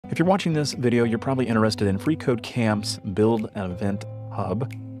If you're watching this video, you're probably interested in freeCodeCamp's Build an Event Hub.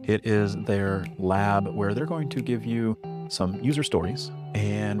 It is their lab where they're going to give you some user stories,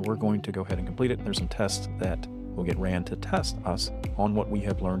 and we're going to go ahead and complete it. There's some tests that will get ran to test us on what we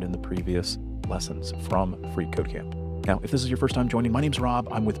have learned in the previous lessons from freeCodeCamp. Now, if this is your first time joining, my name's Rob.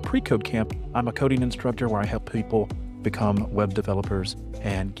 I'm with PreCodeCamp. I'm a coding instructor where I help people become web developers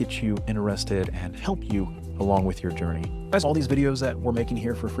and get you interested and help you along with your journey. Guys, all these videos that we're making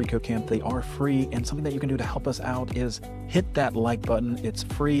here for freeCodeCamp, they are free, and something that you can do to help us out is hit that like button. It's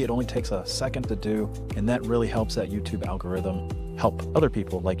free. It only takes a second to do, and that really helps that YouTube algorithm help other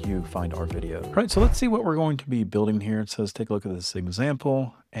people like you find our videos. All right, so let's see what we're going to be building here. It says, take a look at this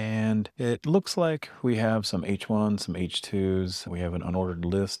example, and it looks like we have some H1s, some H2s. We have an unordered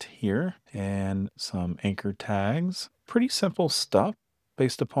list here and some anchor tags. Pretty simple stuff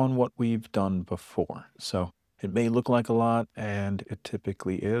based upon what we've done before. So it may look like a lot, and it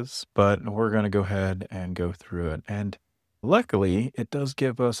typically is, but we're going to go ahead and go through it. And luckily, it does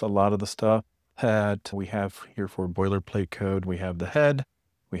give us a lot of the stuff that we have here for boilerplate code. We have the head,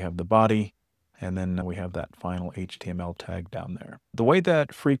 we have the body, and then we have that final HTML tag down there. The way that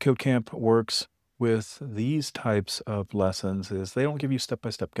freeCodeCamp works with these types of lessons is they don't give you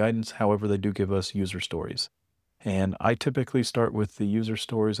step-by-step guidance. However, they do give us user stories. And I typically start with the user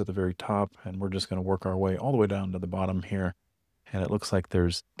stories at the very top, and we're just going to work our way all the way down to the bottom here. And it looks like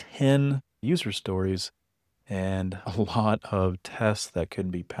there's 10 user stories and a lot of tests that could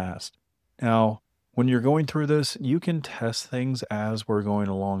be passed. Now, when you're going through this, you can test things as we're going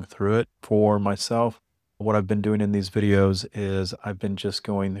along through it. For myself, what I've been doing in these videos is I've been just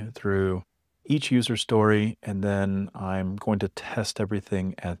going through each user story, and then I'm going to test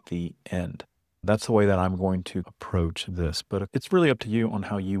everything at the end. That's the way that I'm going to approach this, but it's really up to you on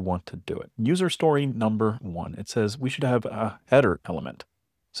how you want to do it. User story number 1, it says we should have a header element.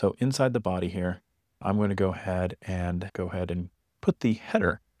 So inside the body here, I'm going to go ahead and put the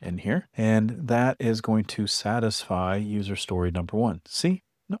header in here, and that is going to satisfy user story number 1. See,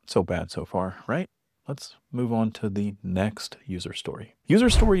 not so bad so far, right? Let's move on to the next user story.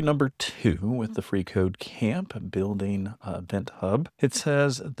 User story number 2 with the freeCodeCamp building event hub. It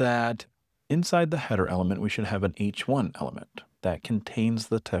says that inside the header element, we should have an H1 element that contains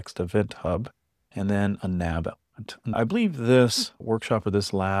the text event hub and then a nav element. I believe this workshop or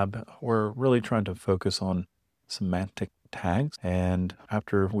this lab, we're really trying to focus on semantic tags. And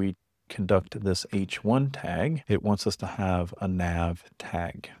after we conduct this H1 tag, it wants us to have a nav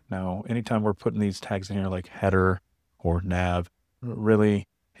tag. Now, anytime we're putting these tags in here like header or nav, really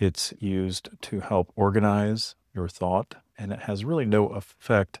it's used to help organize your thought, and it has really no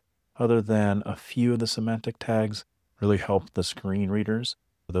effect other than a few of the semantic tags really help the screen readers,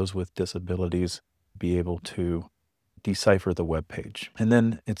 those with disabilities, be able to decipher the web page. And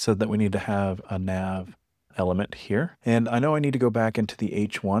then it said that we need to have a nav element here. And I know I need to go back into the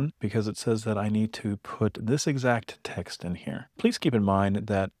H1 because it says that I need to put this exact text in here. Please keep in mind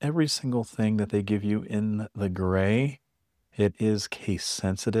that every single thing that they give you in the gray, it is case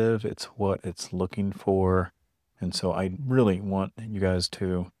sensitive. It's what it's looking for. And so I really want you guys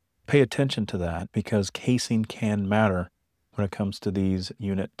to pay attention to that, because casing can matter when it comes to these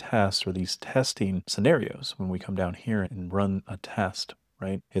unit tests or these testing scenarios. When we come down here and run a test,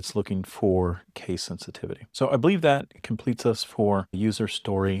 right, it's looking for case sensitivity. So I believe that completes us for user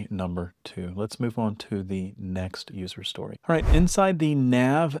story number 2. Let's move on to the next user story. All right, inside the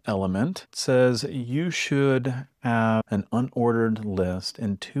nav element, it says you should have an unordered list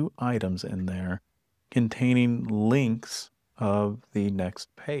and 2 items in there containing links of the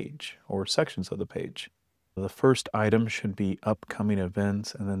next page or sections of the page. The first item should be upcoming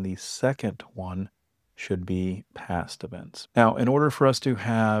events, and then the second one should be past events. Now, in order for us to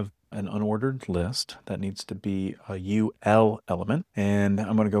have an unordered list, that needs to be a UL element, and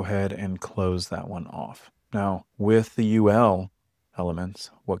I'm going to go ahead and close that one off. Now, with the UL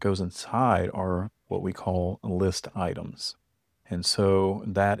elements, what goes inside are what we call list items. And so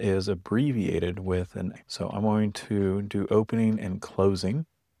that is abbreviated with so I'm going to do opening and closing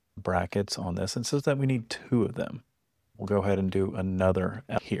brackets on this. And it says that we need 2 of them. We'll go ahead and do another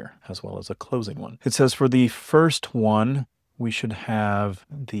here as well as a closing one. It says for the first one, we should have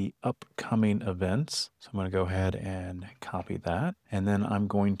the upcoming events. So I'm going to go ahead and copy that. And then I'm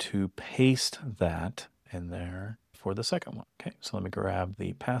going to paste that in there for the second one. Okay, so let me grab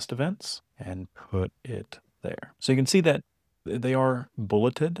the past events and put it there. So you can see that they are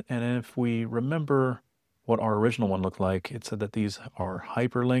bulleted, and if we remember what our original one looked like, it said that these are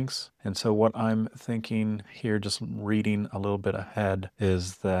hyperlinks. And so what I'm thinking here, just reading a little bit ahead,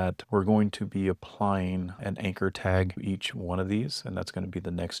 is that we're going to be applying an anchor tag to each one of these, and that's going to be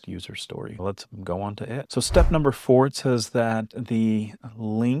the next user story. Let's go on to it. So step number 4, it says that the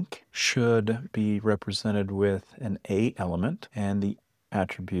link should be represented with an A element and the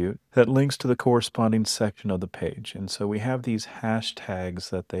attribute that links to the corresponding section of the page. And so we have these hashtags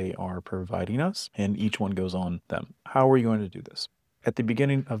that they are providing us, and each one goes on them. How are we going to do this? At the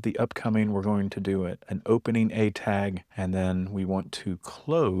beginning of the upcoming, we're going to do an opening A tag, and then we want to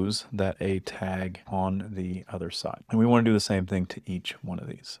close that A tag on the other side. And we want to do the same thing to each one of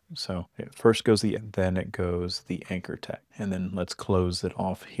these. So it first goes then it goes the anchor tag, and then let's close it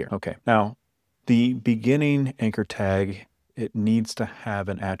off here. Okay, now the beginning anchor tag, it needs to have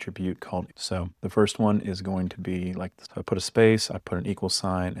an attribute called. So the first one is going to be like this. I put a space, I put an equal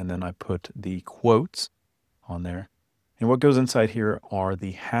sign, and then I put the quotes on there. And what goes inside here are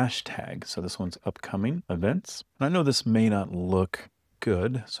the hashtags. So this one's upcoming events. And I know this may not look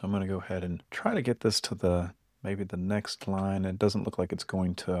good, so I'm going to go ahead and try to get this to maybe the next line. It doesn't look like it's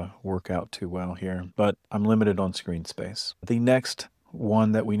going to work out too well here, but I'm limited on screen space. The next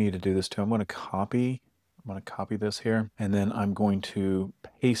one that we need to do this to, I'm going to copy this here, and then I'm going to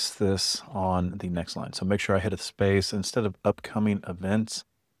paste this on the next line. So make sure I hit a space. Instead of upcoming events,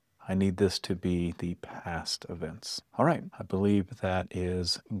 I need this to be the past events. All right, I believe that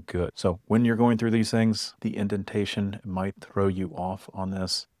is good. So when you're going through these things, the indentation might throw you off on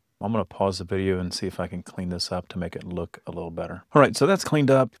this. I'm going to pause the video and see if I can clean this up to make it look a little better. All right, so that's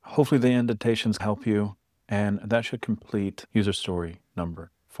cleaned up. Hopefully the indentations help you, and that should complete user story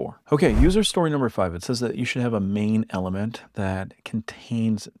number 4. Okay, user story number 5. It says that you should have a main element that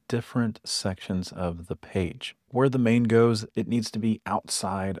contains different sections of the page. Where the main goes, it needs to be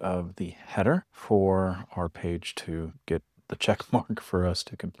outside of the header for our page to get the check mark for us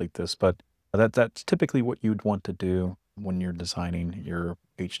to complete this. But that's typically what you'd want to do when you're designing your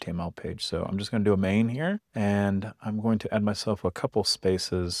HTML page. So I'm just going to do a main here, and I'm going to add myself a couple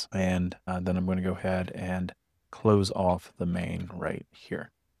spaces, and then I'm going to go ahead and close off the main right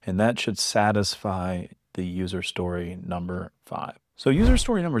here. And that should satisfy the user story number 5. So user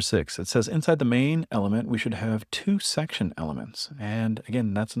story number 6, it says inside the main element, we should have 2 section elements. And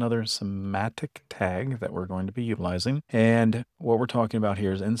again, that's another semantic tag that we're going to be utilizing. And what we're talking about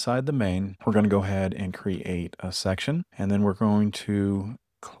here is inside the main, we're going to go ahead and create a section. And then we're going to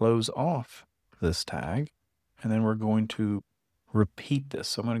close off this tag. And then we're going to repeat this.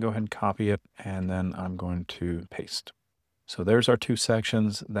 So I'm going to go ahead and copy it, and then I'm going to paste. So there's our 2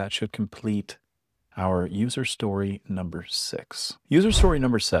 sections. That should complete our user story number 6. User story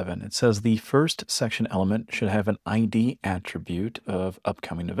number 7, it says the first section element should have an ID attribute of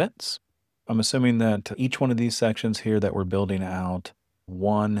upcoming events. I'm assuming that each one of these sections here that we're building out,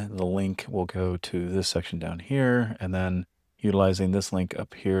 the link will go to this section down here, and then utilizing this link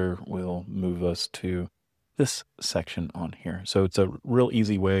up here will move us to this section on here. So it's a real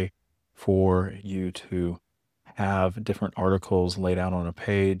easy way for you to have different articles laid out on a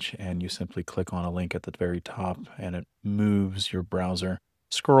page, and you simply click on a link at the very top and it moves your browser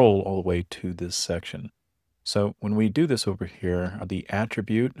scroll all the way to this section. So when we do this over here, the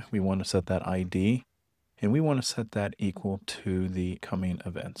attribute, we want to set that ID, and we want to set that equal to the coming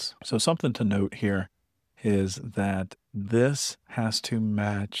events. So something to note here is that this has to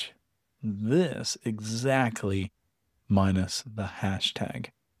match this exactly minus the hashtag.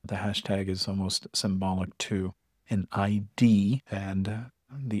 The hashtag is almost symbolic to an ID, and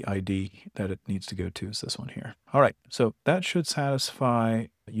the ID that it needs to go to is this one here. All right, so that should satisfy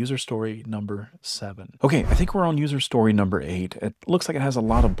user story number 7. Okay, I think we're on user story number 8. It looks like it has a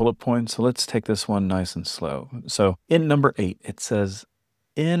lot of bullet points, so let's take this one nice and slow. So in number 8, it says,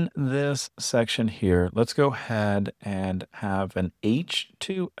 in this section here, let's go ahead and have an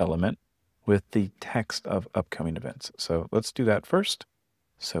H2 element with the text of upcoming events. So let's do that first.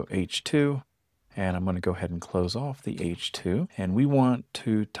 So H2, and I'm going to go ahead and close off the H2, and we want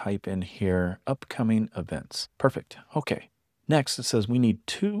to type in here upcoming events. Perfect. Okay. Next, it says we need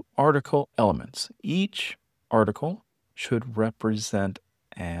 2 article elements. Each article should represent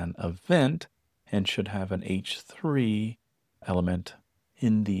an event and should have an H3 element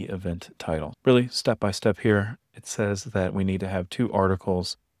in the event title. Really, step by step here, it says that we need to have 2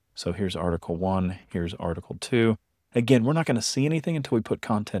 articles. So here's article 1, here's article 2. Again, we're not going to see anything until we put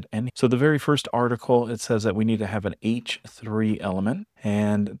content in. So the very first article, it says that we need to have an H3 element,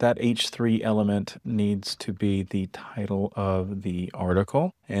 and that H3 element needs to be the title of the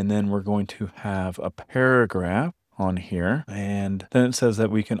article. And then we're going to have a paragraph on here. And then it says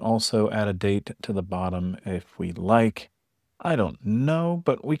that we can also add a date to the bottom if we like. I don't know,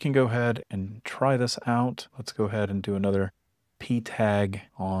 but we can go ahead and try this out. Let's go ahead and do another p tag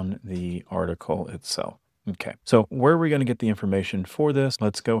on the article itself. Okay, so where are we going to get the information for this?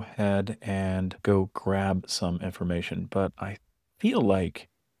 Let's go ahead and go grab some information. But I feel like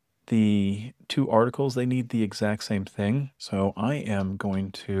the two articles, they need the exact same thing. So I am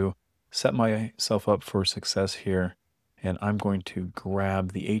going to set myself up for success here. And I'm going to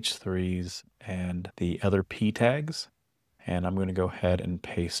grab the H3s and the other p tags. And I'm going to go ahead and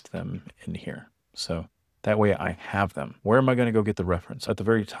paste them in here. So that way I have them. Where am I going to go get the reference? At the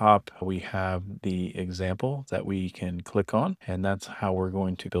very top, we have the example that we can click on, and that's how we're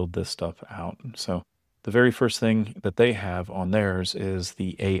going to build this stuff out. So the very first thing that they have on theirs is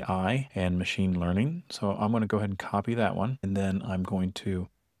the AI and machine learning. So I'm going to go ahead and copy that one, and then I'm going to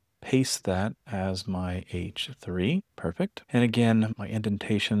paste that as my H3. Perfect. And again, my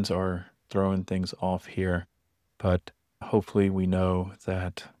indentations are throwing things off here, but hopefully we know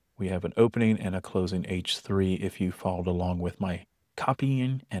that we have an opening and a closing H3 if you followed along with my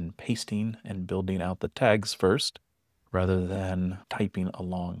copying and pasting and building out the tags first rather than typing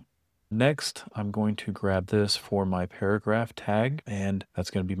along. Next, I'm going to grab this for my paragraph tag, and that's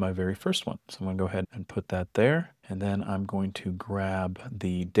going to be my very first one. So I'm going to go ahead and put that there. And then I'm going to grab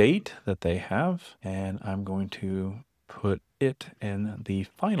the date that they have, and I'm going to put it in the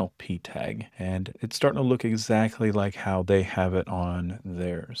final p tag, and it's starting to look exactly like how they have it on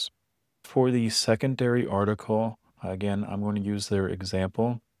theirs. For the secondary article, again, I'm going to use their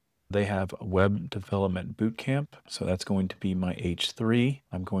example. They have Web Development Bootcamp, so that's going to be my H3.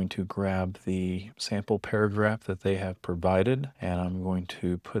 I'm going to grab the sample paragraph that they have provided, and I'm going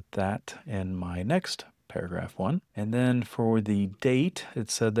to put that in my next paragraph one. And then for the date,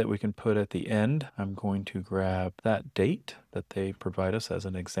 it said that we can put at the end. I'm going to grab that date that they provide us as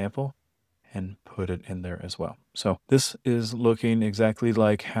an example and put it in there as well. So this is looking exactly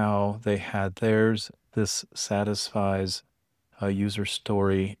like how they had theirs. This satisfies user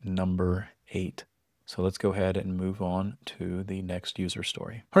story number 8. So let's go ahead and move on to the next user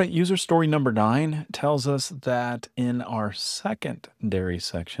story. All right, user story number 9 tells us that in our secondary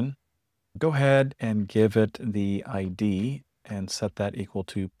section, go ahead and give it the ID and set that equal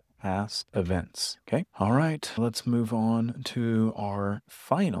to past events. Okay. All right. Let's move on to our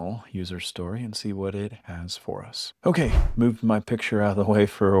final user story and see what it has for us. Okay. Moved my picture out of the way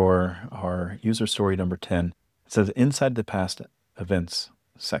for our user story number 10. It says inside the past events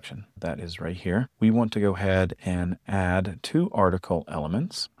section, that is right here, we want to go ahead and add 2 article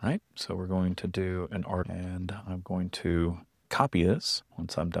elements, right? So we're going to do an art, and I'm going to copy this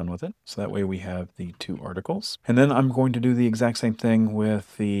once I'm done with it. So that way we have the 2 articles. And then I'm going to do the exact same thing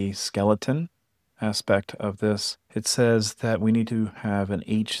with the skeleton aspect of this. It says that we need to have an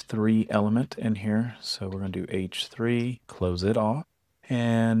H3 element in here. So we're going to do H3, close it off.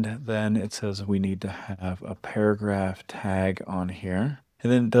 And then it says we need to have a paragraph tag on here.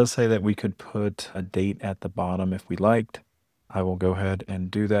 And then it does say that we could put a date at the bottom if we liked. I will go ahead and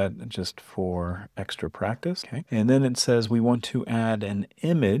do that just for extra practice. Okay. And then it says we want to add an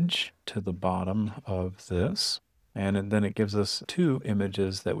image to the bottom of this. And then it gives us 2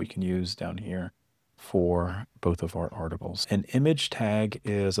 images that we can use down here for both of our articles. An image tag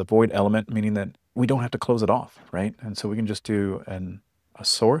is a void element, meaning that we don't have to close it off, right? And so we can just do a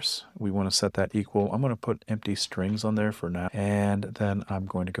source. We want to set that equal. I'm going to put empty strings on there for now. And then I'm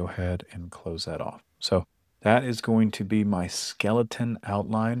going to go ahead and close that off. So that is going to be my skeleton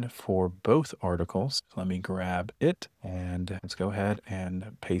outline for both articles. Let me grab it and let's go ahead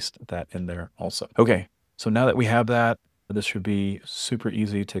and paste that in there also. Okay, so now that we have that, this should be super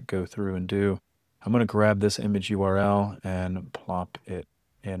easy to go through and do. I'm going to grab this image URL and plop it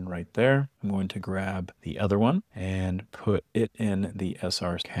in right there. I'm going to grab the other one and put it in the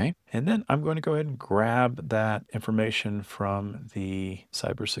SRK. And then I'm going to go ahead and grab that information from the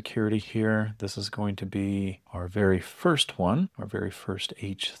cybersecurity here. This is going to be our very first one, our very first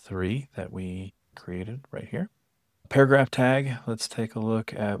H3 that we created right here. Paragraph tag, let's take a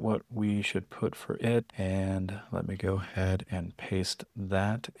look at what we should put for it. And let me go ahead and paste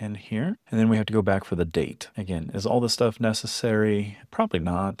that in here. And then we have to go back for the date. Again, is all this stuff necessary? Probably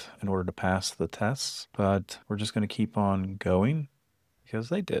not in order to pass the tests, but we're just going to keep on going because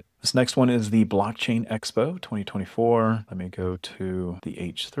they did. This next one is the Blockchain Expo 2024. Let me go to the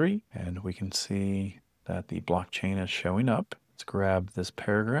H3 and we can see that the blockchain is showing up. Let's grab this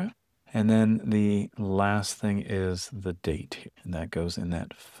paragraph. And then the last thing is the date, and that goes in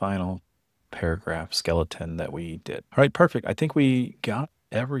that final paragraph skeleton that we did. All right, perfect. I think we got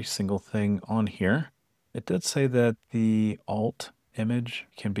every single thing on here. It did say that the alt image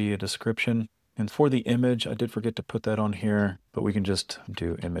can be a description. And for the image, I did forget to put that on here, but we can just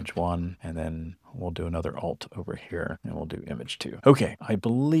do image 1 and then we'll do another alt over here and we'll do image 2. Okay, I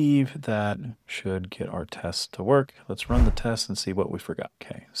believe that should get our test to work. Let's run the test and see what we forgot.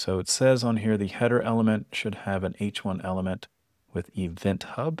 Okay, so it says on here the header element should have an H1 element with event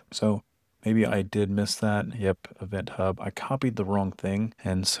hub. So maybe I did miss that. Yep, event hub. I copied the wrong thing.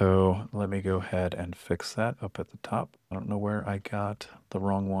 And so let me go ahead and fix that up at the top. I don't know where I got the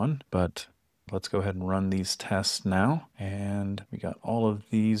wrong one, but let's go ahead and run these tests now. And we got all of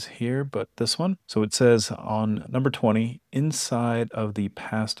these here, but this one. So it says on number 20, inside of the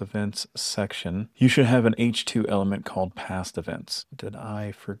past events section, you should have an H2 element called past events. Did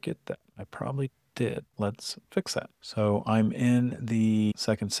I forget that? I probably did. Let's fix that. So I'm in the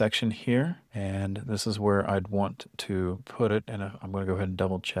second section here, and this is where I'd want to put it. And I'm going to go ahead and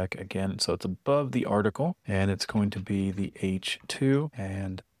double check again. So it's above the article, and it's going to be the H2,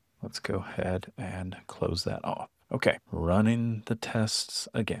 and let's go ahead and close that off. Okay, running the tests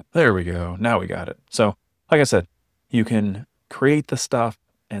again. There we go. Now we got it. So like I said, you can create the stuff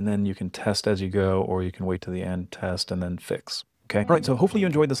and then you can test as you go, or you can wait to the end, test, and then fix. Okay. All right. So hopefully you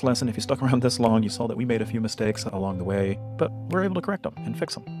enjoyed this lesson. If you stuck around this long, you saw that we made a few mistakes along the way, but we're able to correct them and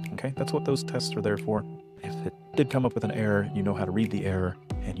fix them. Okay. That's what those tests are there for. If it did come up with an error, you know how to read the error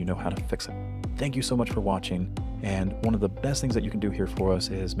and you know how to fix it. Thank you so much for watching. And one of the best things that you can do here for us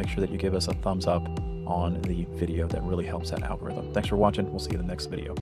is make sure that you give us a thumbs up on the video. That really helps that algorithm. Thanks for watching. We'll see you in the next video.